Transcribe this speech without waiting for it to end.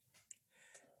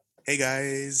Hey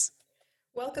guys,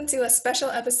 Welcome to a special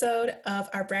episode of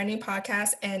our brand new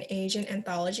podcast, An Asian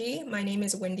Anthology. My name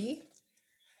is Wendy.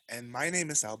 and my name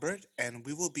is Albert, and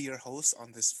we will be your hosts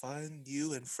on this fun,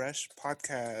 new, and fresh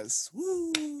podcast.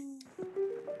 Woo!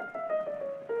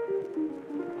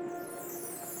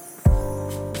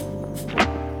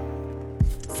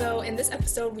 So, in this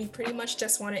episode, we pretty much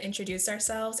just want to introduce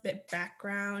ourselves, a bit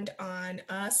background on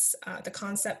us, the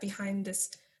concept behind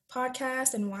this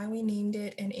podcast, and why we named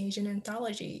it An Asian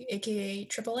Anthology, aka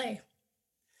AAA.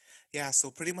 Yeah,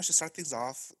 so pretty much to start things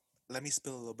off, let me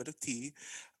spill a little bit of tea.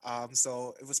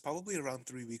 So it was probably around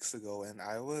 3 weeks ago, and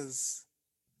I was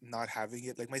not having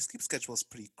it. Like my sleep schedule is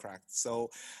pretty cracked.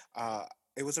 So uh,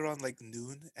 it was around like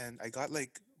noon, and I got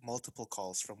like multiple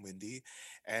calls from Wendy,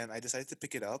 and I decided to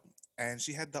pick it up. And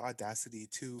she had the audacity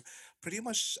to pretty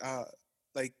much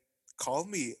like call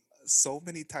me so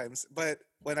many times. But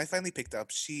when I finally picked up,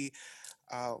 she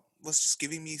was just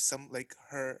giving me some like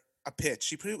her a pitch.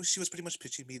 She was pretty much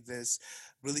pitching me this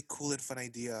really cool and fun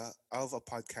idea of a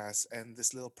podcast and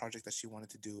this little project that she wanted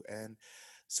to do. And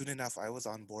soon enough, I was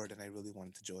on board and I really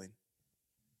wanted to join.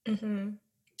 Mm-hmm.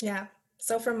 Yeah.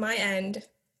 So, from my end,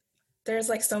 there's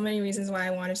like so many reasons why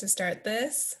I wanted to start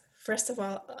this. First of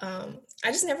all,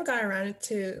 I just never got around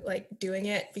to like doing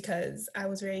it because I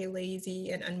was very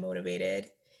lazy and unmotivated.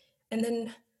 And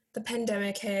then the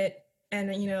pandemic hit,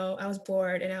 and I was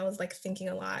bored and I was like thinking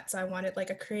a lot. So I wanted like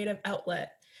a creative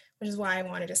outlet, which is why I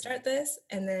wanted to Mhm. start this.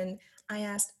 And then I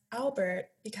asked Albert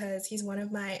because he's one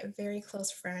of my very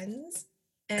close friends.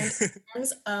 And in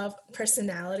terms of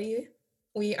personality,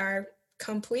 we are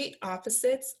complete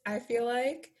opposites, I feel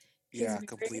like. He's Yeah, very,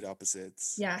 complete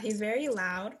opposites. yeah, he's very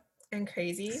loud and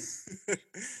crazy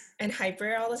and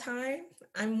hyper all the time.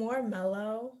 I'm more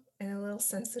mellow and a little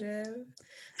sensitive.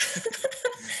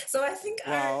 So I think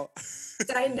our Wow.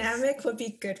 dynamic would be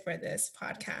good for this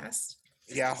podcast.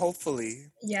 Yeah,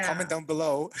 hopefully. Comment Yeah. down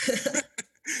below.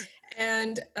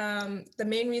 And the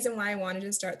main reason why I wanted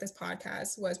to start this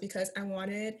podcast was because I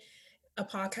wanted a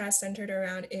podcast centered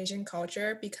around Asian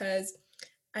culture because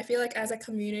I feel like as a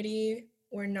community,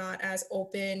 we're not as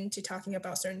open to talking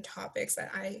about certain topics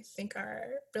that I think are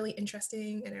really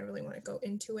interesting, and I really want to go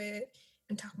into it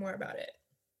and talk more about it.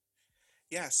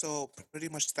 Yeah, so pretty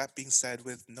much that being said,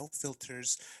 with no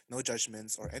filters, no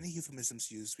judgments, or any euphemisms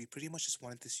used, we pretty much just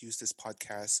wanted to use this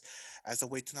podcast as a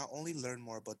way to not only learn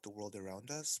more about the world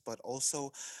around us, but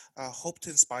also hope to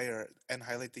inspire and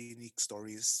highlight the unique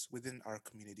stories within our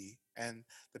community and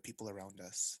the people around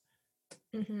us.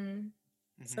 Hmm.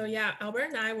 So Hmm. yeah, Albert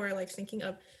and I were like thinking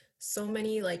of so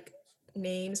many like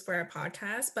names for our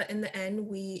podcast, but in the end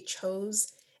we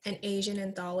chose an Asian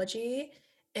anthology,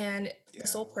 and the Yeah.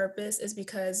 sole purpose is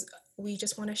because we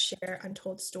just want to share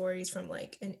untold stories from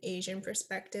like an Asian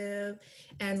perspective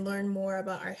and learn more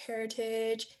about our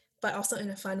heritage, but also in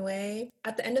a fun way.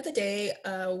 At the end of the day,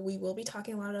 we will be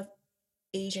talking a lot of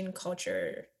Asian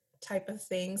culture type of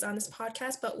things on this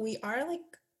podcast, but we are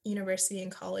like university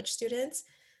and college students.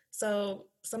 So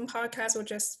some podcasts will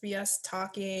just be us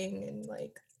talking and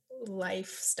like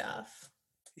life stuff,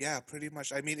 Yeah, pretty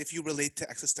much. I mean, if you relate to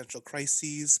existential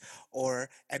crises or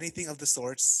anything of the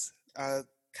sorts, yeah,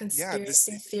 this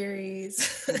conspiracy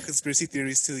theories. conspiracy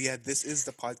theories too. Yeah, this is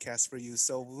the podcast for you.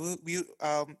 So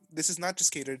this is not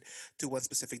just catered to one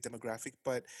specific demographic,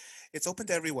 but it's open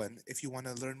to everyone. If you want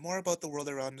to learn more about the world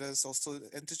around us, also,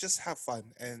 and to just have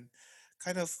fun and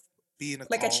kind of be in a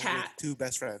Like a call with chat. two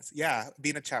best friends. Yeah,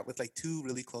 be in a chat with like two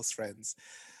really close friends.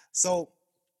 So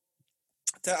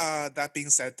that being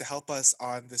said, to help us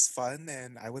on this fun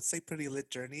and I would say pretty lit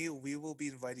journey, we will be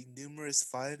inviting numerous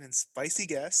fun and spicy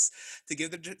guests to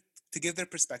give their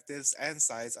perspectives and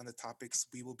sides on the topics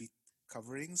we will be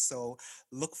covering. So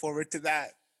look forward to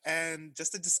that. And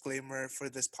just a disclaimer for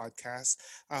this podcast,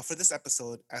 for this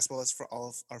episode, as well as for all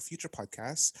of our future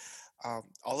podcasts,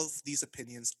 all of these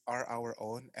opinions are our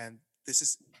own, and this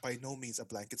is by no means a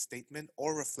blanket statement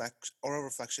or a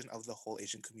reflection of the whole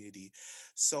Asian community.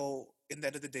 So, in the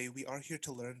end of the day, we are here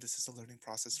to learn. This is a learning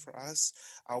process for us.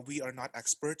 We are not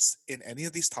experts in any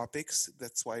of these topics.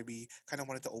 That's why we kind of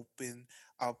wanted to open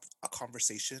up a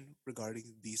conversation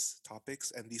regarding these topics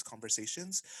and these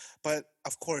conversations. But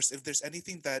of course, if there's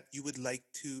anything that you would like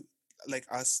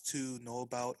us to know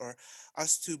about or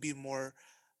us to be more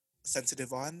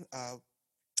sensitive on,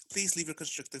 please leave your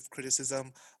constructive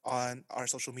criticism on our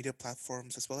social media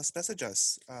platforms as well as message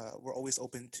us. We're always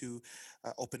open to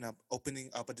opening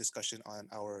up a discussion on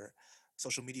our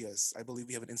social medias. I believe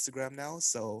we have an Instagram now,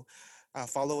 so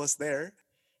follow us there.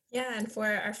 Yeah, and for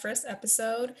our first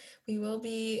episode, we will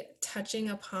be touching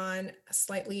upon a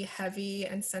slightly heavy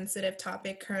and sensitive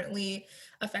topic currently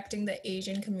affecting the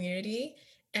Asian community.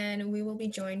 And we will be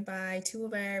joined by two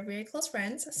of our very close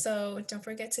friends. So don't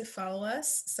forget to follow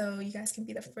us so you guys can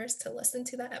be the first to listen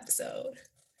to that episode.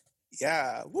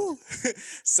 Yeah, woo!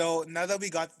 So now that we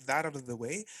got that out of the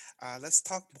way, let's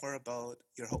talk more about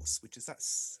your host, which is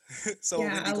us. So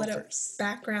Yeah, Wendy, a go little first.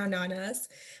 background on us.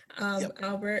 Yep.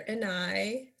 Albert and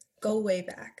I go way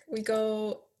back. We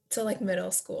go to like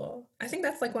middle school. I think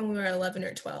that's like when we were 11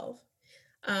 or 12.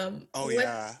 Oh We went,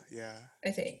 yeah, yeah.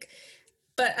 I think.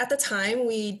 But at the time,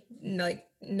 we like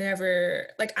never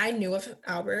like I knew of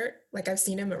Albert, like I've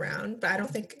seen him around, but I don't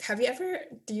think have you ever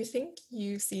do you think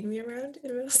you've seen me around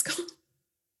in middle school?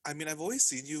 I mean, I've always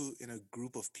seen you in a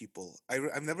group of people.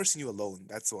 I've never seen you alone.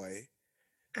 That's why.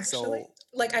 Actually, So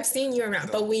like I've seen you you around,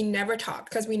 know, but we never talked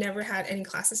because we never had any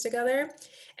classes together.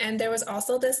 And there was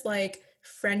also this like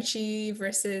Frenchie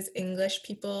versus English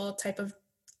people type of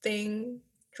thing,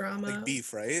 like drama,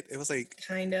 beef, right?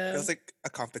 kind It was of. like a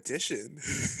competition.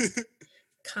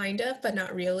 Kind of, but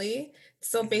not really.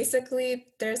 So Mhm. basically,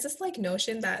 there's this like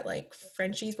notion that like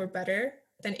Frenchies were better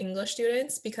than English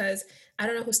students because I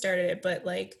don't know who started it, but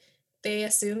like they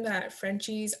assume that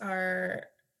Frenchies are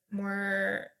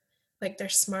more like they're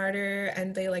smarter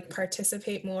and they like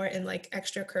participate more in like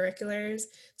extracurriculars.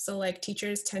 So like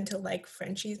teachers tend to like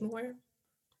Frenchies more.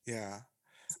 Yeah.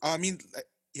 I mean,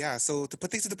 yeah. So to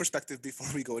put things into perspective before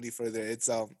we go any further, it's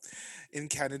in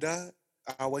Canada,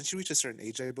 once you reach a certain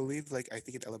age, I believe, like I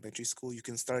think in elementary school, you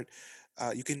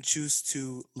can choose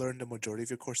to learn the majority of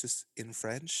your courses in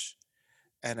French,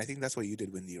 and I think that's what you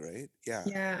did, Wendy, right? Yeah.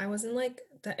 Yeah, I was in like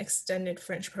the extended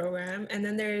French program, and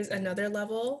then there's Mhm. another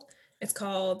level. It's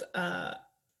called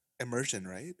Immersion,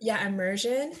 right? yeah,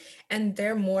 immersion, and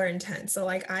they're more intense. So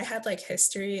like I had like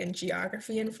history and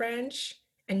geography in French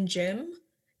and gym.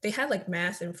 They had like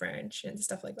math in French and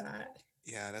stuff like that.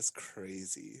 Yeah, that's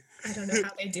crazy. I don't know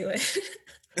how they do it.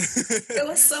 It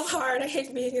was so hard. I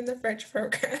hate being in the French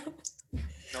program.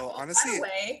 No, Oh, by the honestly,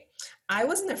 way, I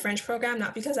was in the French program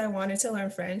not because I wanted to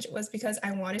learn French, it was because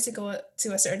I wanted to go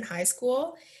to a certain high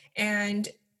school and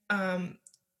um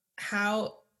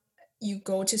how you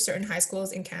go to certain high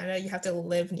schools in Canada, you have to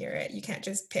live near it. You can't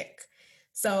just pick.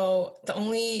 So the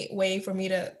only way for me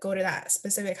to go to that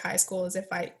specific high school is if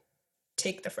I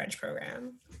take the French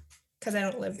program because I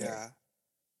don't live near. yeah.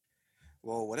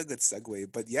 Well, what a good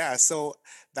segue. But yeah, so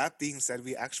that being said,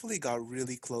 we actually got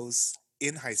really close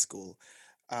in high school.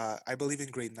 I believe in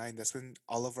grade nine, that's when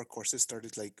all of our courses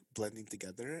started like blending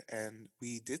together, and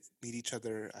we did meet each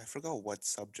other. I forgot what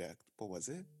subject. What was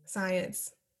it?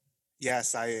 Science. Yeah,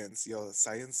 science. Yo,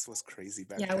 science was crazy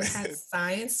back Yeah, we had then.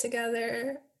 science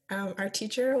together. Our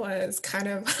teacher was kind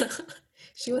of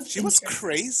she was She was interesting. She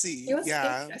crazy. was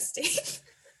Yeah. interesting.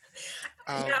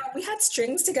 Yeah, Um. we had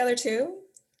strings together too.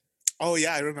 Oh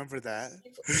yeah, I remember that.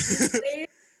 She played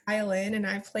violin and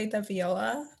I played the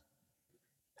viola.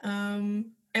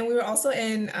 And we were also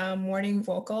in morning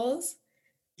vocals.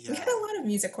 We had Yeah. a lot of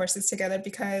music courses together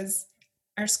because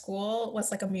our school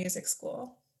was like a music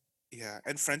school. Yeah,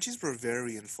 and Frenchies were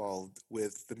very involved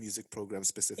with the music program Yeah.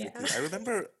 specifically. I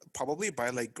remember probably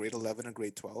by like grade 11 or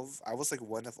grade 12, I was like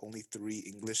one of only three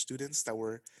English students that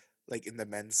were like in the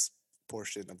men's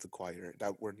portion of the choir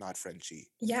that were not Frenchy.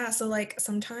 Yeah, so like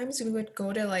sometimes we would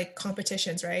go to like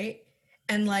competitions, right?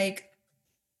 And like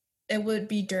it would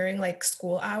be during like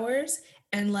school hours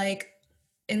and like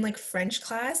in like French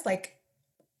class, like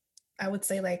I would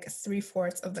say like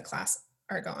three-fourths of the class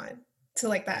are gone to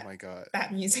like Oh that my God.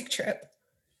 that music trip.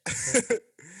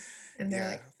 And they're Yeah,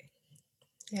 like,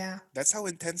 yeah. that's how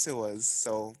intense it was.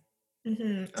 So,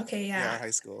 Okay, yeah, yeah. our high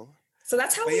school. So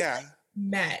that's how But we yeah, like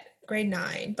met, grade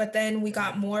 9. But then we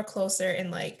got mhm, more closer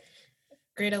in like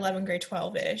grade 11, grade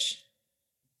 12-ish.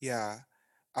 yeah.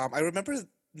 I remember,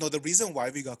 no, the reason why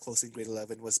we got close in grade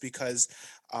 11 was because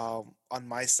on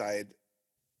my side,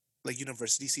 like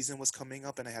university season was coming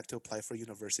up and I had to apply for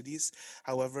universities.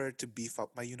 However, to beef up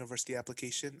my university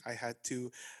application, I had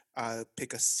to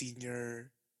pick a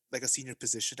senior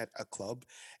position at a club,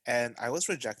 and I was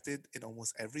rejected in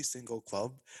almost every single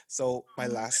club. So my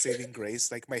Oh, last saving grace,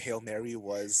 like my Hail Mary,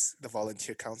 was the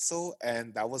volunteer council,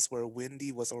 and that was where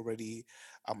Wendy was already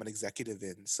an executive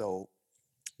in. So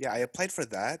yeah, I applied for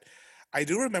that. I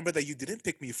do remember that you didn't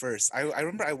pick me first. I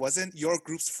remember I wasn't your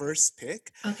group's first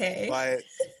pick, okay. but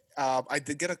I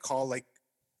did get a call like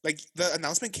the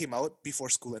announcement came out before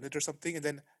school ended or something, and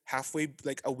then halfway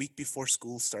like a week before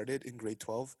school started in grade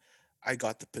 12, I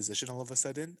got the position all of a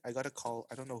sudden. I got a call.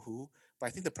 I don't know who, but I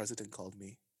think the president called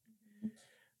me.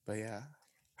 But yeah.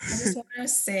 I just want to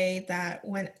say that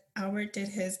when Albert did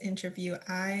his interview,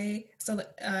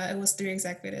 it was three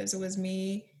executives. It was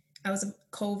me. I was a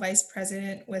co-vice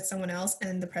president with someone else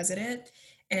and the president,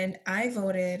 and I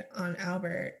voted on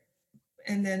Albert,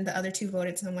 and then the other two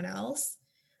voted someone else.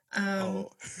 Um,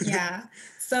 Oh, yeah.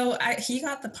 He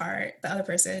got the part, the other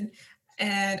person,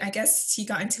 and I guess he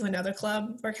got into another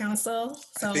club or council.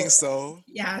 I think So so.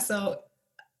 yeah, so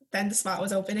then the spot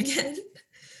was open again.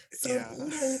 So Yeah.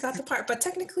 you got the part, but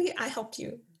technically I helped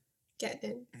you get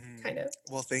in, Mhm. kind of.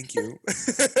 Well, thank you.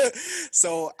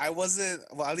 So I wasn't,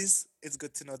 well, at least it's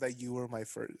good to know that you were my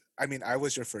first. I mean, I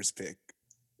was your first pick,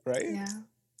 right? Yeah.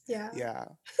 Yeah. Yeah.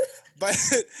 But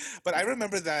but I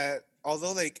remember that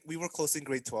although like we were close in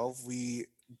grade 12, we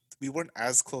weren't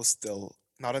as close still,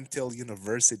 not until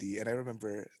university. And I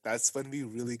remember that's when we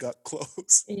really got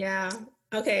close. Yeah.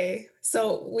 Okay.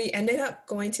 So we ended up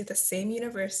going to the same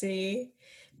university,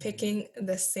 Mhm. picking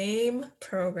the same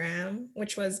program,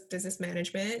 which was business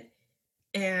management.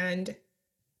 And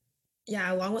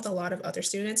yeah, along with a lot of other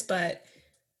students, but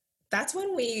that's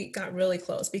when we got really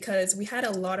close because we had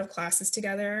a lot of classes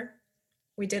together.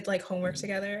 We did like homework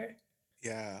together.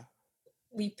 Yeah.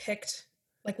 We picked,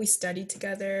 like, we studied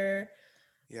together.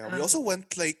 Yeah, we Um, also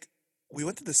went like we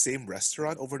went to the same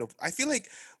restaurant over the I feel like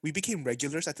we became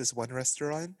regulars at this one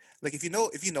restaurant. Like if you know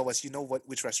us, you know what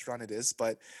which restaurant it is,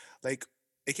 but like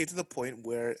it came to the point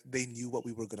where they knew what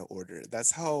we were gonna order.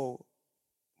 That's how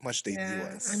much they knew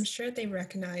yeah, I'm us. sure they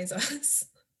recognize us.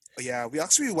 Yeah, we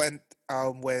actually went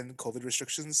when COVID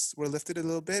restrictions were lifted a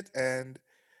little bit, and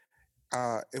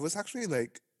it was actually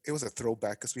like it was a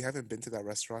throwback because we haven't been to that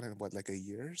restaurant in what like a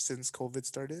year since COVID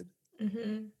started.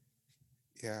 Hmm.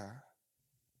 Yeah,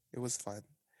 it was fun.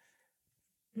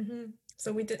 Hmm.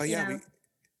 So we did, But yeah,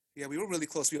 yeah. we were really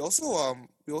close. We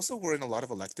also were in a lot of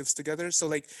electives together. So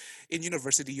like in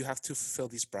university you have to fulfill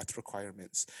these breadth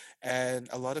requirements. And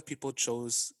a lot of people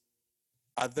chose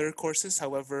other courses.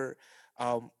 However,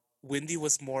 um Wendy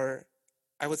was more,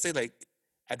 I would say, like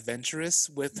adventurous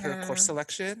with her course Yeah.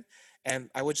 selection,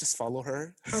 and I would just follow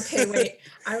her. Okay, wait.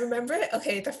 I remember it.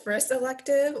 Okay, the first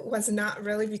elective was not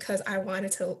really because I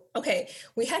wanted to. Okay,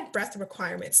 we had breadth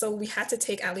requirements, so we had to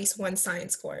take at least one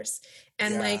science course.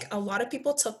 And like Yeah. a lot of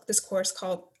people took this course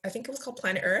called, I think it was called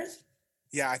Planet Earth.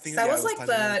 Yeah, I think That yeah, it was was like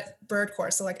Planet the Earth. bird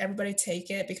course, so like everybody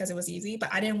take it because it was easy, but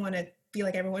I didn't want to be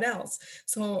like everyone else.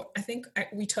 So I think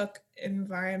we took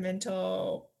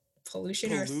environmental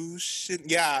pollution or Pollution.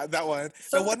 Yeah, that one. The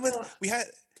something. one with we had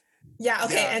Yeah,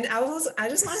 okay. yeah. And I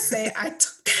just want to say I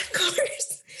took that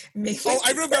course mainly Oh,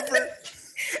 I remember.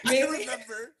 I mainly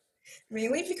remember.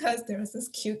 mainly because there was this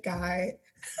cute guy.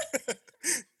 I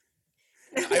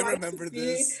I wanted to remember see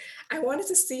this. I wanted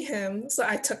to see him, so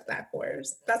I took that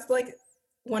course. That's like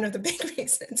one of the big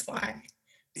reasons why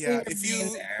we Yeah,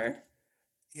 remained there.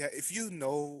 if you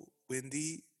know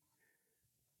Wendy,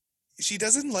 she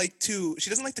doesn't like to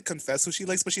confess who she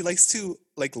likes, but she likes to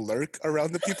like lurk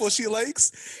around the people she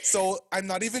likes. So I'm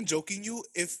not even joking you.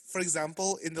 If, for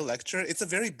example, in the lecture, it's a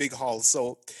very big hall,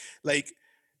 so like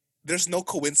there's no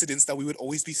coincidence that we would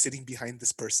always be sitting behind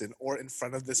this person or in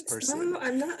front of this person. No,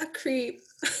 I'm not a creep.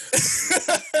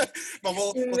 But You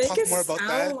we'll make talk it more about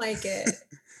that. sound like it.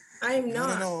 I am No, no,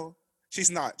 not. no.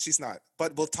 She's not. She's not.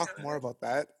 But we'll talk more about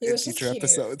that He in was just future cute.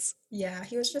 episodes. Yeah,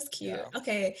 he was just cute. Yeah.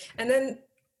 Okay, and then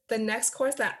the next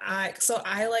course that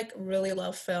I like really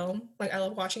love film. Like I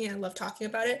love watching it, I love talking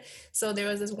about it. So there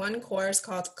was this one course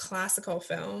called classical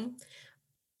film.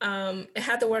 It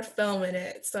had the word film in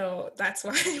it, so that's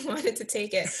why I wanted to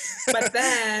take it. But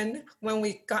then when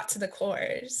we got to the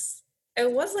course,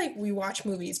 it was like we watch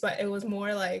movies, but it was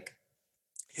more like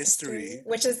history, History.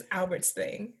 which is Albert's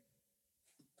thing,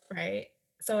 right?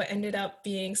 So it ended up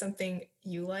being something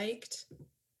you liked.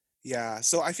 Yeah.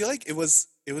 So I feel like it was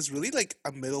really like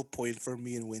a middle point for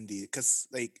me and Wendy because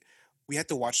like we had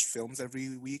to watch films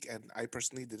every week, and I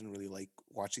personally didn't really like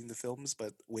watching the films,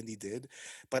 but Wendy did.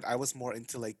 But I was more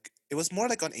into like it was more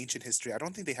like on ancient history. I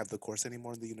don't think they have the course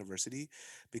anymore in the university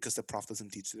because the prof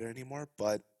doesn't teach there anymore.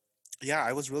 But yeah,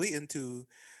 I was really into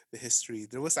the history.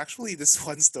 There was actually this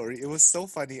one story. It was so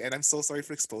funny, and I'm so sorry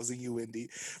for exposing you, Wendy.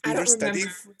 I We were don't remember.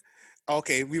 studying.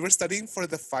 Okay, we were studying for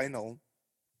the final,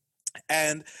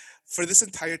 and for this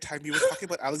entire time, we were talking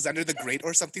about Alexander the Great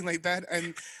or something like that.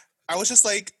 And I was just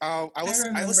like, I I was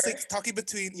remember. like talking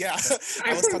between, yeah,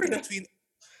 I I was remember talking that. between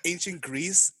ancient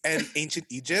Greece and ancient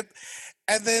Egypt,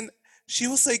 and then she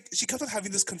was like, she kept on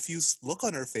having this confused look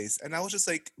on her face, and I was just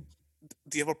like,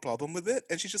 do you have a problem with it?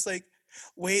 And she's just like,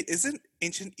 wait, isn't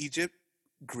ancient Egypt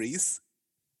Greece?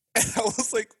 And I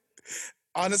was like,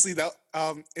 honestly, that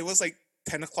it was like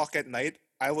 10 o'clock at night.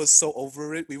 I was so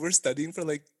over it. We were studying for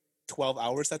like 12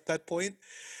 hours at that point.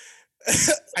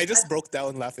 I I, just broke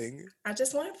down laughing. I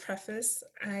just want to preface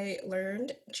I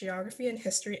learned geography and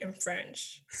history and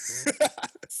French.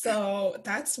 So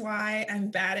that's why I'm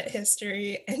bad at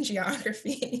history and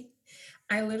geography.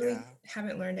 I literally Yeah.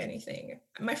 haven't learned anything.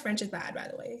 My French is bad, by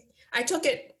the way. I took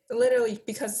it literally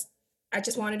because I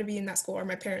just wanted to be in that school, or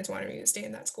my parents wanted me to stay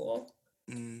in that school.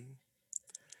 Mm.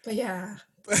 But yeah,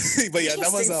 But yeah,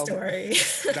 interesting story.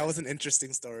 that was an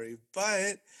interesting story.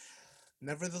 But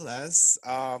nevertheless,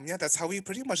 yeah, that's how we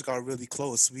pretty much got really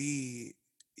close.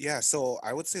 Yeah, so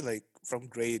I would say like from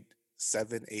grade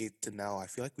 7, 8 to now, I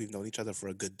feel like we've known each other for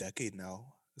a good decade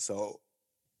now. So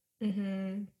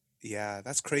hmm yeah,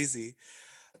 that's crazy.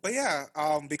 But yeah,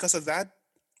 because of that,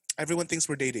 everyone thinks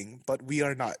we're dating, but we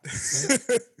are not.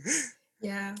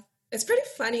 Yeah, it's pretty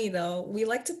funny though. We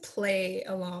like to play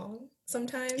along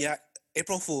sometimes. Yeah,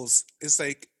 April Fools is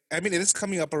like, I mean, it is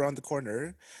coming up around the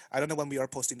corner. I don't know when we are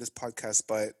posting this podcast,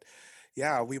 but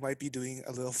yeah, we might be doing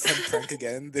a little fun prank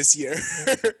again this year.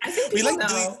 I think We people like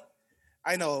doing, know.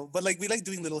 I know, but like we like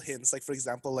doing little hints. Like for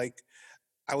example, like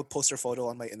I would post your photo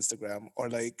on my Instagram or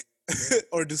like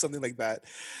or do something like that.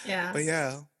 Yeah, But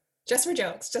yeah, just for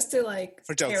jokes, just to like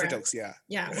for pair up. jokes, yeah.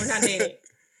 Yeah, we're not dating.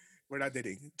 We're not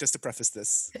dating, just to preface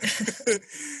this.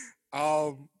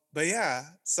 But yeah,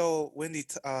 so Wendy,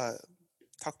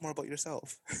 talk more about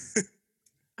yourself.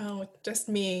 Oh, just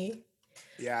me.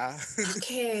 Yeah.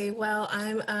 Okay, well,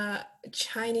 I'm a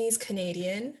Chinese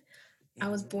Canadian. I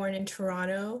was Mhm. born in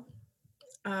Toronto.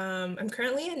 I'm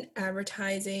currently an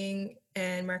advertising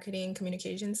and marketing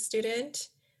communications student.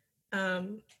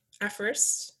 Um, at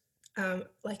first,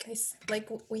 like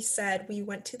we said, we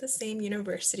went to the same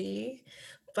university,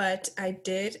 but I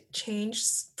did change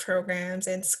programs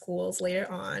and schools later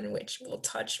on, which we'll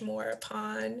touch more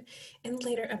upon in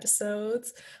later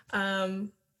episodes.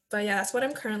 Um, but yeah, that's what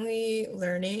I'm currently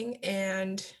learning.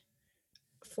 And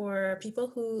for people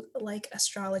who like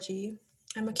astrology,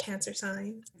 I'm a Cancer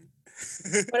sign.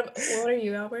 What are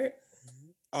you, Albert?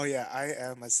 Oh yeah, I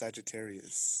am a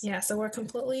Sagittarius. Yeah, so we're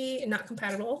completely not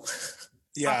compatible,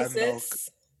 Yeah, no, opposites,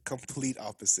 complete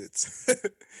opposites.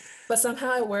 but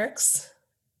somehow it works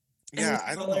and we Yeah,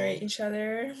 I don't tolerate know. each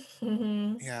other.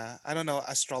 Hmm Yeah, I don't know.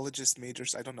 Astrologist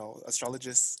majors, I don't know.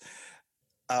 Astrologist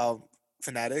um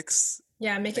fanatics,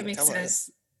 Yeah, make it like make tell us.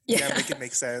 sense. Yeah, Yeah. make it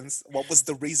make sense. What was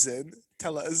the reason?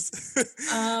 Tell us.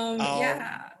 um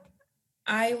Yeah.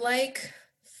 I like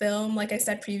film, like I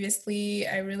said previously.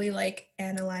 I really like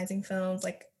analyzing films,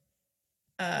 like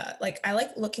I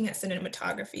like looking at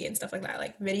cinematography and stuff like that,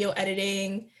 like video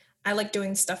editing. I like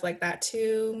doing stuff like that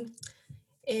too.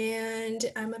 And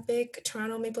I'm a big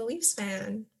Toronto Maple Leafs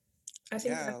fan. I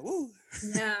think yeah, that, woo.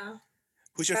 yeah,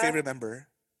 Who's your that favorite member?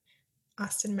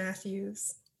 Austin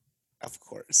Matthews. Of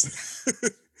course.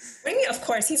 What do you mean, of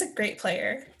course, he's a great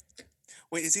player.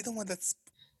 Wait, is he the one that's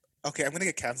okay? I'm gonna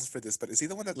get canceled for this, but is he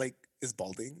the one that like is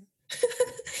balding?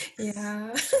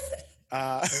 Yeah.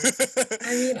 Uh,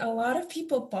 I mean, a lot of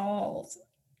people bald.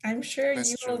 I'm sure that's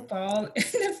you will true. bald in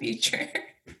the future.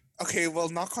 Okay, well,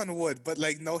 knock on wood, but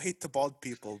like no hate to bald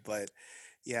people, but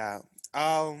yeah.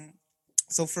 Um,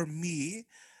 so for me,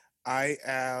 I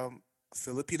am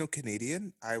Filipino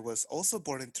Canadian. I was also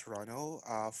born in Toronto.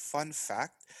 Fun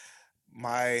fact,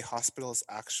 my hospital is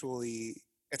actually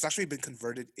it's actually been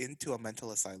converted into a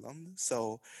mental asylum.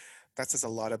 So that says a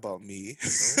lot about me.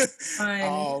 Fun.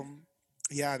 um,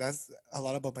 yeah, that's a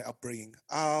lot about my upbringing.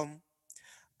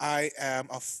 I am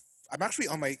I'm actually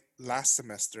on my last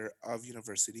semester of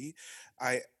university.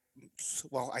 I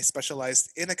well, I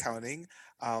specialized in accounting.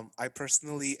 I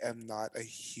personally am not a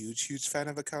huge fan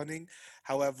of accounting.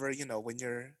 However, you know, when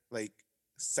you're like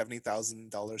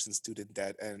 $70,000 in student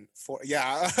debt and for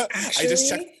yeah, I just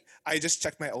checked. Actually, I just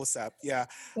checked my OSAP. Yeah,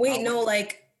 wait, when no,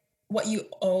 like what you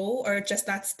owe, or just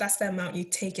that's the amount you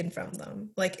taken from them,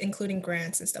 like including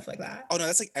grants and stuff like that. oh no,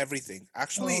 that's like everything. Oh,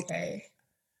 Actually, okay.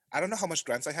 I don't know how much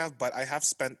grants I have, but I have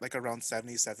spent like around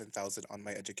 77,000 on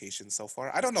my education so far.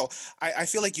 I don't know. I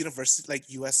feel like university, like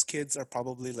US kids are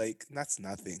probably like, that's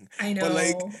nothing. I But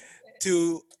like know.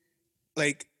 to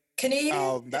like,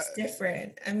 Canadian that, is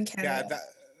different. I'm in yeah, Canada.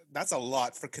 that's a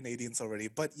lot for Canadians already.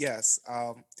 But yes,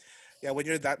 yeah, when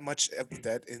you're that much of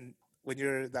debt in, when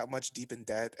you're that much deep in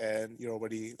debt and you're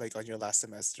already like on your last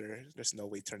semester, there's no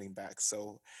way turning back.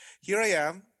 So here I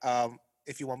am.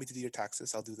 If you want me to do your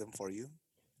taxes, I'll do them for you.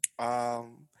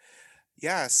 Um,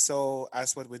 Yeah, so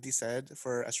as what Wendy said,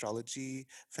 for astrology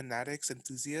fanatics,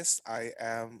 enthusiasts, I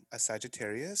am a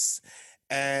Sagittarius.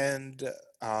 And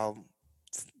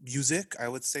music, I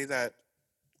would say that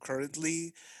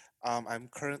currently I'm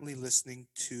currently listening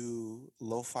to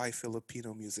lo-fi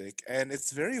Filipino music, and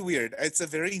it's very weird. It's a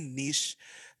very niche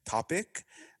topic.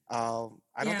 I don't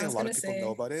Yeah, I think a was lot gonna of people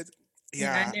know say. about it.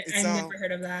 Yeah, Yeah, I it's never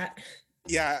heard of that.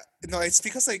 yeah, no, it's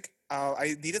because like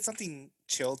I needed something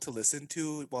chill to listen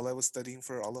to while I was studying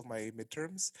for all of my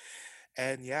midterms,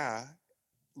 and yeah,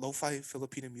 lo-fi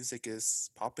Filipino music is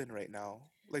popping right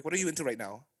now. Like, what are you into right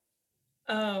now?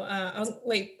 Oh,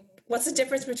 wait, what's the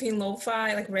difference between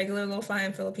lo-fi, like regular lo-fi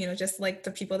and Filipino? Just like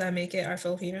the people that make it are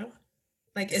Filipino?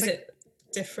 Like, It's is like it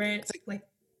different? it's like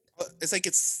Like, it's like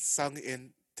it's sung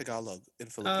in Tagalog in oh,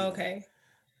 Filipino. okay.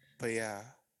 But yeah,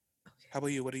 how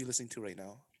about you? What are you listening to right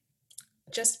now?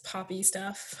 Just poppy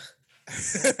stuff.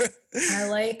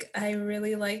 I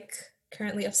really like,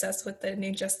 currently obsessed with the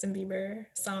new Justin Bieber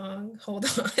song, Hold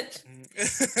On.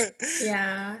 Mm.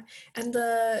 Yeah. And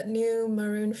the new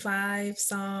Maroon 5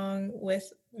 song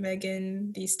with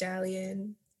Megan Thee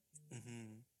Stallion.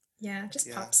 Hmm. Yeah, just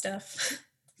Yeah. pop stuff.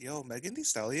 Yo, Megan Thee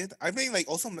Stallion. I mean, like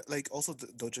also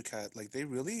Doja Cat. Like they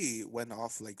really went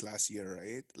off like last year,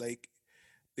 right? Like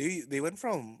they went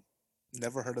from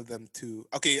never heard of them to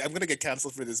okay. I'm gonna get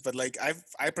canceled for this, but like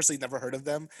I personally never heard of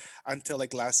them until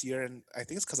like last year, and I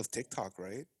think it's because of TikTok,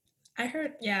 right? I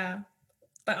heard, yeah.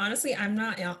 But honestly, I'm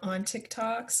not on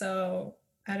TikTok, so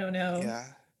I don't know. Yeah.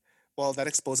 Well, that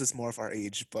exposes more of our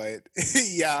age, but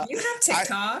yeah, You have I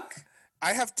TikTok?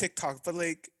 I have TikTok, but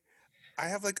like I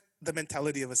have like the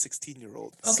mentality of a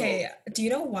 16-year-old. So Okay, do you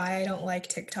know why I don't like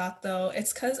TikTok though?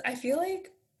 It's because I feel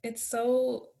like it's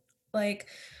so, like,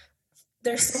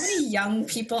 there's so many young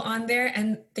people on there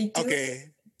and they do like okay,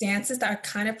 dances that are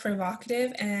kind of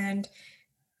provocative and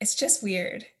it's just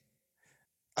weird.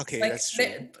 okay, Like that's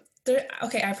true.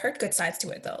 okay, I've heard good sides to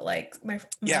it though. Like my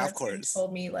Yeah, of husband course.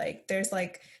 told me like there's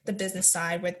like the business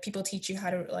side where people teach you how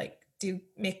to like do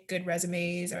make good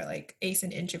resumes or like ace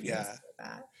an interview and Yeah. stuff like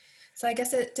that. So I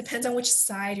guess it depends on which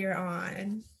side you're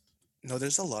on. No,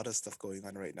 there's a lot of stuff going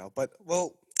on right now, but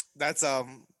well, that's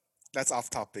that's off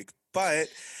topic. But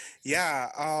yeah,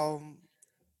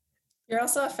 You're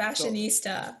also a so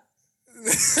fashionista.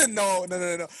 no.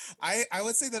 I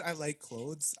would say that I like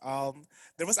clothes.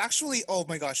 There was actually oh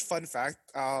my gosh, fun fact.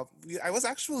 I was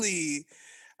actually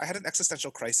I had an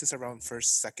existential crisis around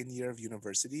first second year of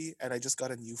university, and I just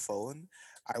got a new phone.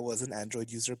 I was an Android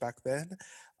user back then.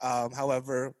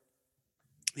 However,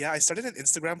 yeah, I started an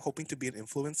Instagram hoping to be an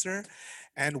influencer,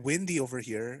 and Windy over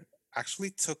here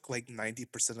actually took like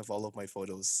 90% of all of my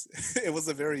photos. It was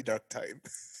a very dark time.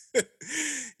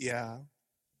 Yeah.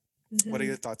 What are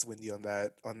your Mhm. thoughts, Wendy, on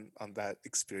that on that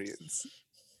experience?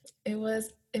 It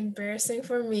was embarrassing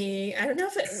for me. I don't know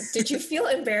if did you feel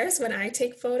embarrassed when I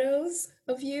take photos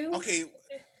of you? Okay,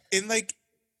 in like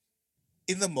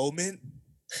in the moment,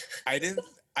 I didn't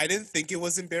I didn't think it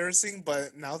was embarrassing,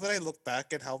 but now that I look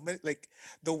back at how many like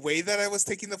the way that I was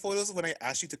taking the photos when I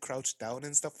asked you to crouch down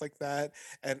and stuff like that,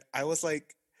 and I was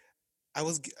like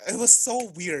it was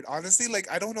so weird. Honestly, like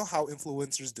I don't know how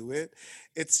influencers do it.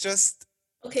 It's just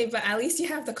Okay, but at least you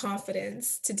have the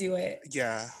confidence to do it.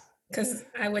 yeah. Because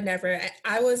I would never.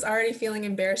 I was already feeling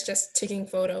embarrassed just taking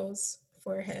photos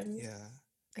for him. Yeah.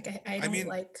 Like, I I don't mean,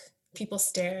 like people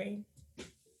staring.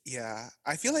 yeah.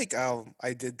 I feel like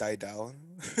I did die down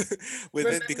with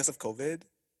it Remember, because of COVID.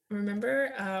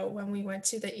 remember when we went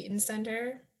to the Eaton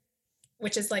Center,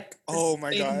 which is like this Oh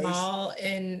my big gosh. mall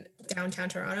in downtown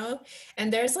Toronto,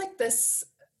 and there's like this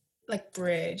like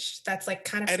bridge that's like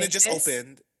kind of And it just famous.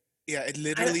 opened. Yeah, it I don't.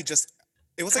 literally just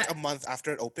it was I, like a month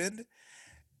after it opened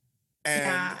and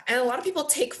yeah, and a lot of people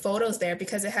take photos there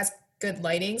because it has good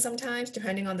lighting sometimes,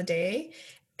 depending on the day.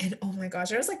 And oh my gosh,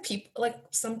 there was like people, like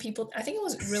some people, I think it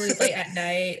was really late at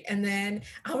night. And then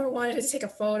I wanted to take a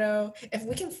photo. If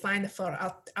we can find the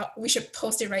photo, we should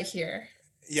post it right here.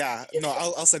 yeah, no,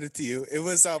 I'll send it to you. It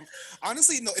was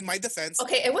honestly no, in my defense,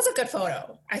 Okay, it was a good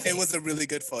photo, I it think. was a really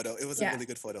good photo. It was a Yeah, really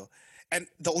good photo. And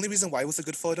the only reason why it was a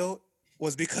good photo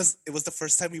was because it was the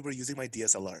first time we were using my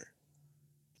DSLR.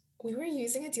 we were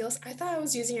using a deal. I thought I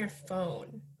was using your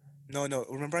phone. No.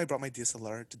 Remember I brought my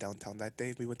DSLR to downtown that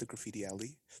day? We went to Graffiti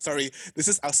Alley. Sorry, this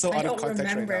is so I out of don't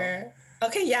context right now. remember.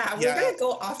 Okay, yeah, we're Yeah. gonna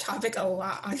go off topic a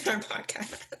lot on our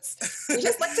podcast. We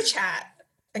just like to chat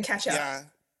and catch up. Yeah.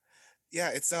 Yeah,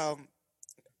 it's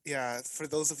yeah, for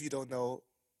those of you who don't know,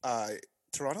 uh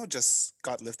Toronto just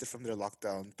got lifted from their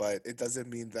lockdown, but it doesn't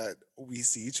mean that we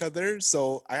see each other.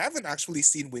 So I haven't actually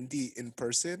seen Wendy in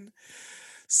person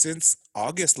since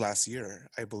August last year,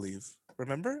 I believe.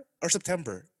 Remember? Or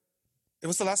September. It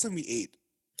was the last time we ate.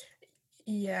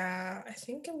 Yeah, I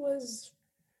think it was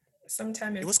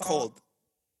sometime It in was fall. cold.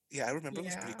 Yeah, I remember it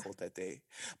was pretty Yeah. cold that day.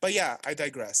 But yeah, I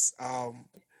digress.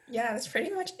 Yeah, that's pretty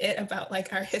much it about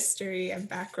like our history and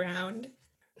background.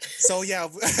 So yeah,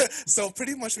 so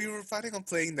pretty much we were planning on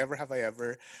playing Never Have I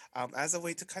Ever, as a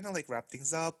way to kind of like wrap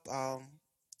things up,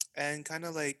 and kind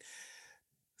of like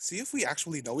see if we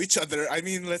actually know each other. I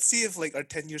mean, let's see if like our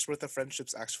 10 years worth of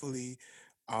friendships actually,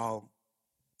 um,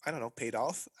 I don't know, paid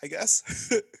off. I guess.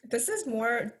 This is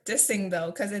more dissing though,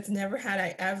 because it's never had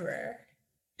I ever.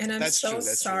 And I'm That's so true.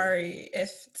 That's true. sorry if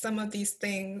some of these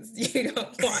things you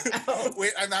don't want out.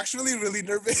 Wait, I'm actually really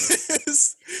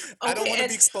nervous. I don't Okay, want to be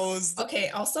and exposed. okay,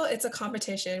 also it's a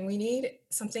competition. We need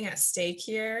something at stake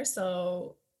here.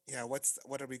 So Yeah, what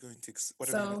are we going to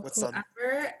so what's on?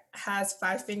 whoever has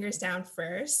 5 fingers down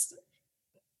first,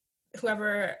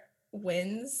 whoever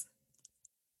wins,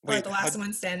 or Wait, the last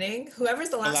one standing, whoever's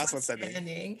the the last last one one standing.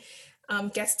 standing,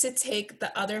 gets to take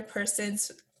the other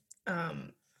person's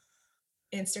um,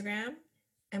 Instagram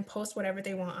and post whatever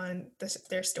they want on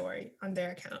their story on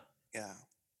their account. Yeah.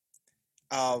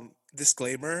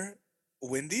 Disclaimer,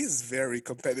 Wendy is very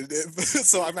competitive.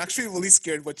 So I'm actually really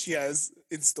scared what she has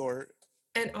in store.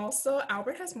 And also,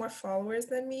 Albert has more followers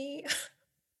than me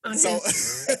on So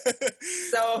his,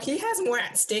 so he has more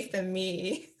at stake than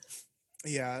me.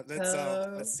 yeah, let's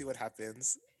So see what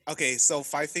happens. Okay, so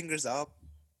 5 fingers up.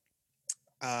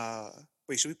 Uh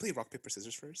Wait, should we play rock, paper,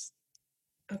 scissors first?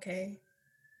 okay,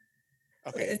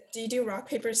 Okay. do you do rock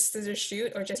paper scissors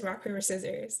shoot or just rock paper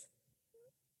scissors?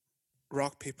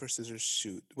 Rock, paper, scissors,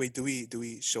 shoot. Wait, do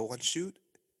we show one shoot?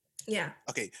 Yeah.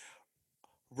 Okay.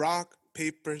 Rock,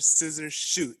 paper, scissors,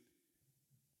 shoot.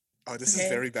 Oh, this is Okay.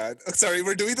 very bad. Oh, sorry,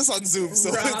 we're doing this on Zoom, so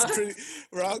it's Rock, pretty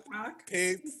rock, rock,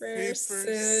 paper, paper,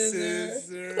 scissors.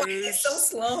 Why are you so scissors.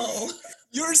 slow?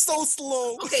 You're so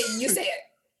slow. Okay, you say it.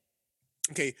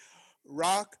 Okay.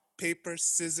 Rock, paper,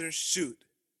 scissors, shoot.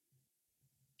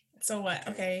 So what?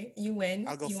 Okay. Okay, you win.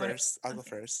 I'll go You want first. I'll go okay.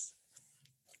 first.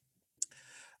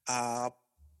 Uh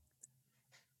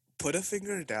Put a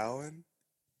finger down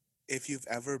if you've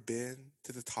ever been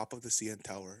to the top of the CN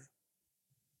Tower.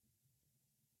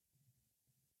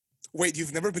 Wait,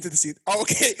 you've never been to the CN? Oh,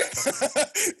 okay.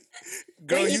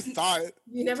 Girl, Wait, you thought.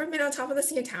 you never been on top of the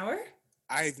CN Tower?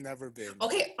 I've never been.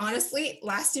 Okay, honestly,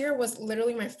 last year was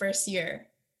literally my first year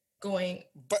going.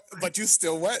 But you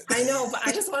still went? I know, but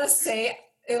I just want to say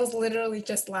it was literally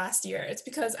just last year. It's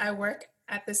because I work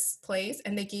at this place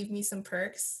and they gave me some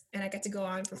perks and I get to go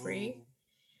on for free. Ooh.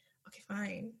 Okay,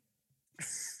 fine.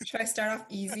 Should I start off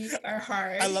easy or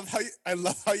hard? I love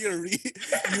how you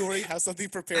already have something I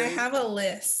prepared. have a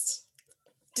list.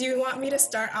 Do you want me to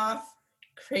start off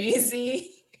crazy?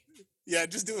 Yeah,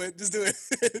 just do it. Just do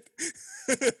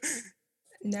it.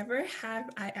 Never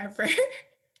have I ever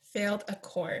failed a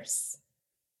course.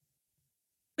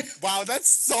 Wow, that's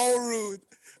so rude.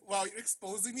 Wow, you're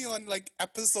exposing me on like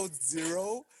episode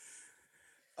 0.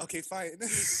 Okay, fine.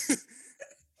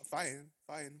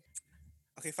 Fine.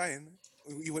 Okay, fine.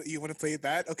 You want to play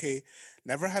that? Okay.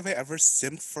 Never have I ever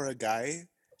simped for a guy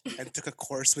and took a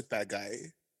course with that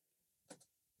guy.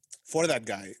 For that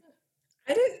guy.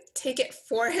 I didn't take it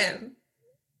for him.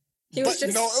 He was But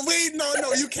just no, wait,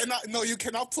 no, you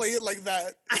cannot play it like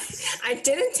that. I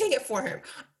didn't take it for him.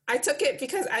 I took it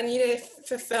because I needed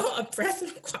to fulfill a breath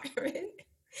requirement.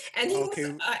 And he was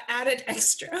Okay. added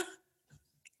extra.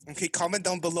 Okay, comment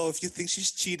down below if you think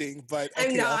she's cheating, but I'm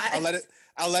okay, I'll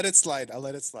not. let it slide. I'll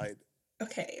let it slide.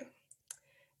 Okay.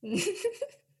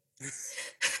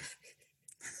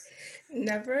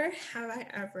 Never have I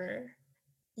ever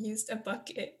used a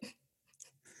bucket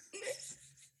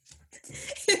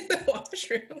in the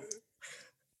washroom.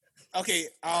 Okay,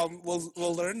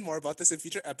 we'll learn more about this in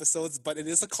future episodes, but it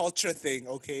is a culture thing,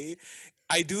 okay?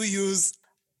 I do use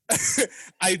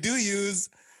I do use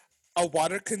a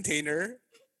water container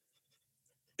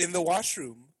in the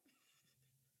washroom.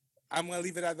 I'm gonna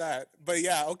leave it at that. But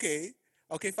yeah, okay.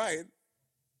 Okay, fine.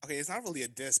 Okay, it's not really a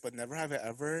diss, but never have I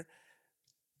ever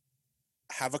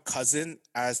have a cousin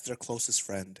as their closest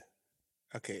friend.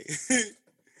 Okay.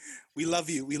 We love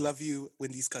you. We love you,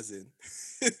 Wendy's cousin.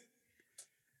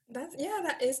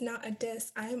 That is not a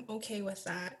diss. I'm okay with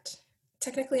that.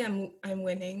 Technically I'm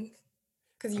winning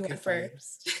because you Okay, went fine.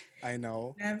 first. I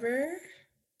know. Never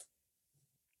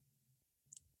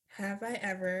have I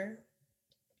ever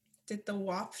did the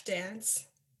WAP dance.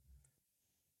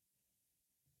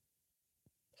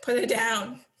 Put it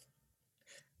down.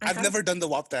 I've never done the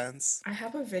WAP dance. I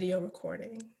have a video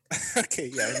recording. Okay,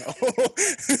 yeah, I know.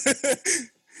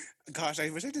 Gosh, I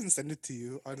wish I didn't send it to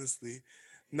you, honestly.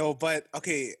 No, but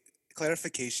okay,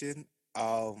 clarification.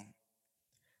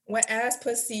 Wet ass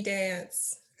pussy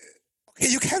dance. Okay,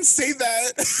 you can't say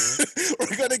that.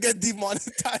 We're gonna get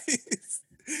demonetized.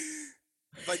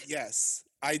 But yes,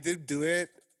 I did do it.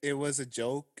 it was a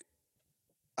joke.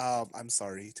 I'm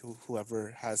sorry to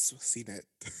whoever has seen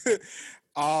it.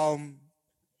 um,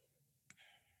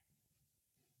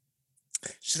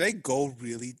 should I go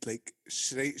really like?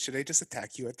 Should I just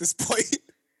attack you at this point?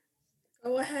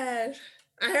 Go ahead.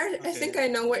 I think Okay. I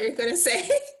know what you're gonna say.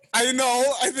 I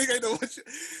know. I think I know what.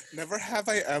 Never have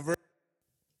I ever.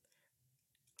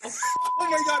 Oh, Oh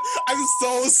my god! I'm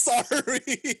so sorry.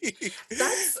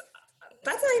 that's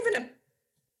that's not even a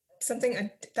something.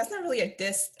 That's not really a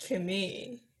diss to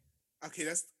me. Okay,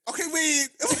 that's okay. Wait,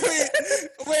 wait,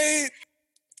 wait.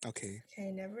 Okay.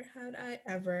 Okay, never had I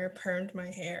ever permed my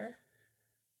hair.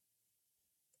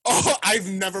 Oh, I've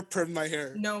never permed my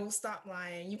hair. No, stop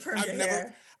lying. You permed I've your never,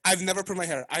 hair. I've never permed my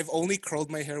hair. I've only curled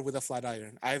my hair with a flat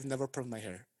iron. I've never permed my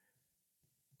hair.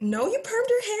 No, you permed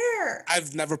your hair.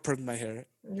 I've never permed my hair.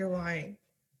 You're lying.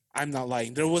 I'm not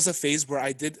lying. There was a phase where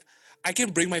I did. I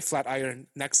can bring my flat iron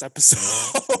next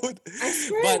episode. I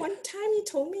swear, But one time you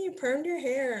told me you permed your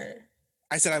hair.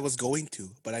 I said I was going to,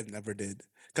 but I never did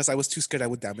because I was too scared I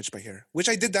would damage my hair. Which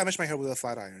I did damage my hair with a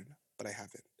flat iron, but I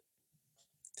haven't.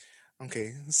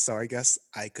 Okay, so I guess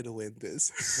I could win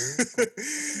this.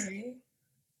 Okay.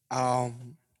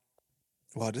 um,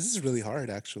 wow, this is really hard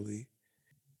actually.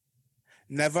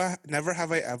 Never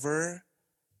have I ever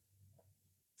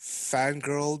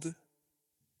fangirled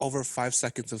over 5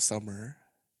 seconds of summer.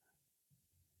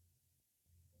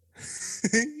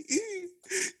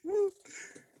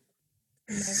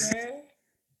 Never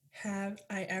have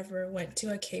I ever went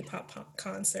to a K-pop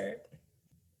concert.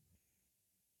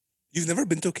 You've never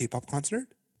been to a K-pop concert?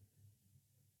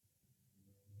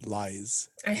 Lies.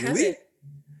 I Really? haven't.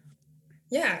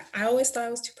 Yeah, I always thought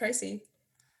it was too pricey.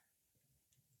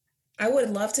 I would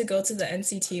love to go to the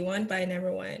NCT one, but I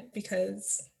never went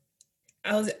because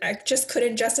I just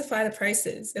couldn't justify the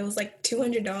prices. It was like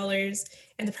 $200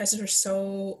 and the prices were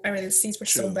the seats were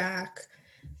so True. back.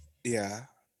 Yeah.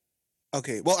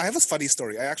 Okay. Well, I have a funny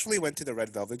story. I actually went to the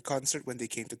Red Velvet concert when they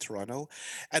came to Toronto.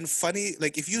 And funny,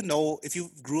 like if you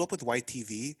grew up with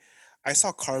YTV, I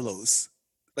saw Carlos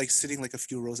like sitting like a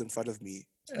few rows in front of me.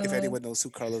 If Oh, anyone knows who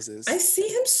Carlos I is. see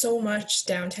him so much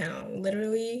downtown.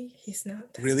 Literally, he's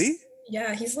not that. Really?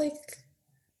 Yeah, he's like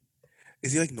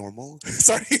Is he like normal?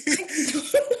 Sorry.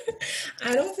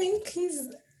 I don't think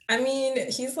he's I mean,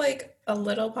 he's like a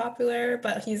little popular,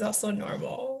 but he's also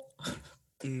normal.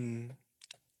 Mm,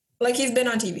 Like he's been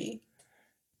on TV,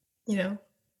 you know?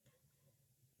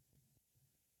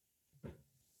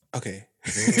 okay.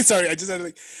 Sorry, I just had to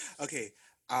like okay.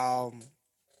 Um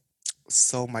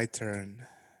so my turn.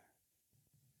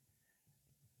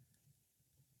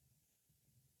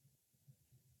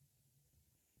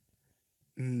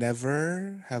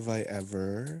 Never have I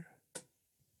ever.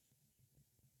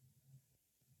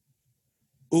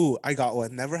 Ooh, I got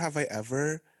one. Never have I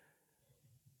ever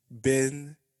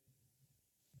been.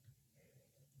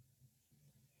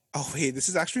 Oh wait, this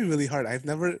is actually really hard. I've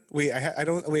never. Wait, I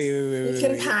don't. You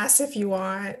can pass if you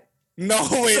want. No,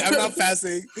 wait, I'm not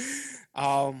passing.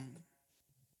 Um,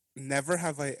 never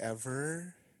have I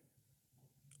ever.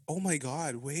 Oh my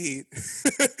god, wait.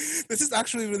 This is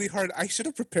actually really hard. I should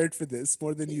have prepared for this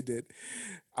more than you did.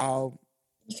 Um,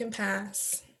 You can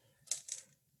pass.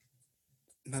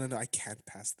 no, I can't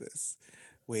pass this.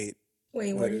 Wait,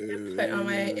 Wait, what wait, are you gonna put on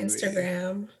my wait.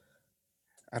 Instagram?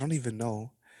 I don't even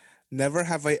know. Never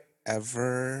have I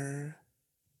ever.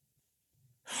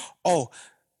 Oh,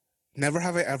 never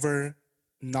have I ever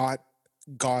not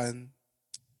gone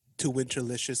to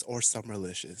Winterlicious or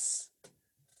Summerlicious.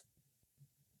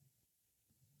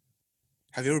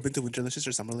 Have you ever been to Winterlicious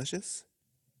or Summerlicious?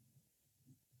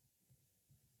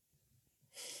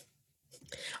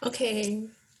 Okay.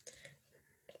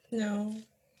 No.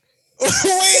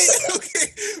 Wait,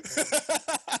 okay.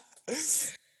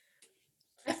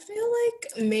 I feel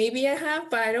like maybe I have,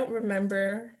 but I don't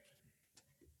remember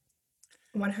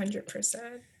 100%.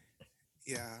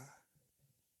 Yeah.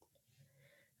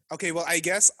 Okay, well, I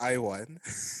guess I won.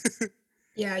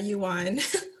 Yeah, you won.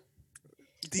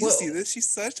 Do you see Well, this? She's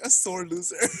such a sore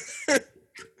loser.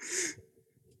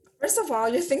 first of all,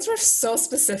 your things were so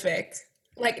specific.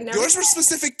 Like never Yours were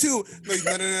specific too.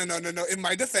 No. In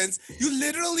my defense, you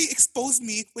literally exposed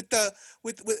me with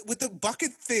the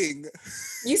bucket thing.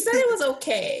 you said it was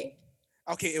okay.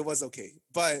 Okay, it was okay,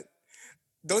 but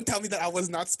don't tell me that I was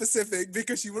not specific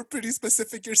because you were pretty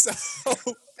specific yourself.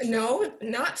 No,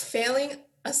 not failing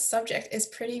a subject is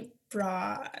pretty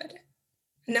broad.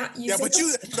 Not Yeah, using but a you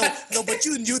no, bucket. but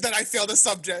you knew that I failed a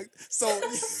subject. So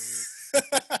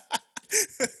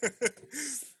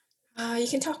You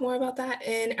can talk more about that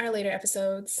in our later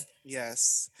episodes.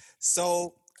 yes.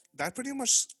 So that pretty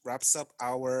much wraps up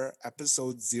our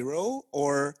episode 0,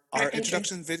 or Our our intro.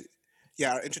 introduction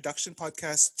yeah, our introduction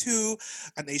podcast to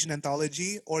An Asian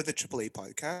Anthology, or the AAA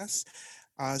podcast.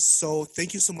 So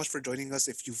thank you so much for joining us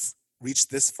if you've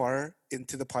reached this far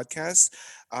into the podcast.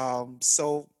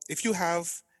 So if you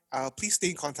have, please stay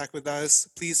in contact with us.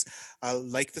 Please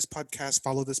like this podcast,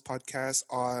 follow this podcast.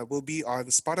 We'll be on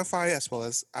Spotify as well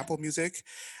as Apple Music,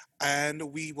 and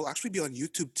we will actually be on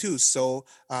YouTube too. So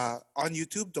on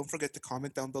YouTube, don't forget to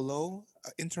comment down below,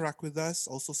 interact with us,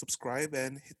 also subscribe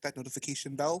and hit that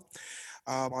notification bell.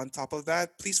 On top of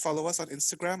that, please follow us on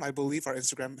Instagram. I believe our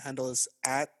Instagram handle is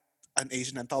at An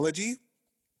Asian Anthology.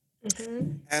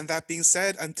 Hmm. And that being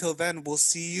said, until then, we'll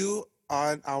see you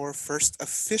on our first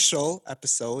official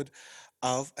episode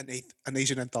of An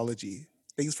Asian Anthology.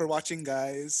 Thanks for watching,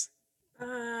 guys.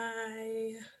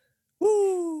 Bye.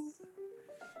 Woo!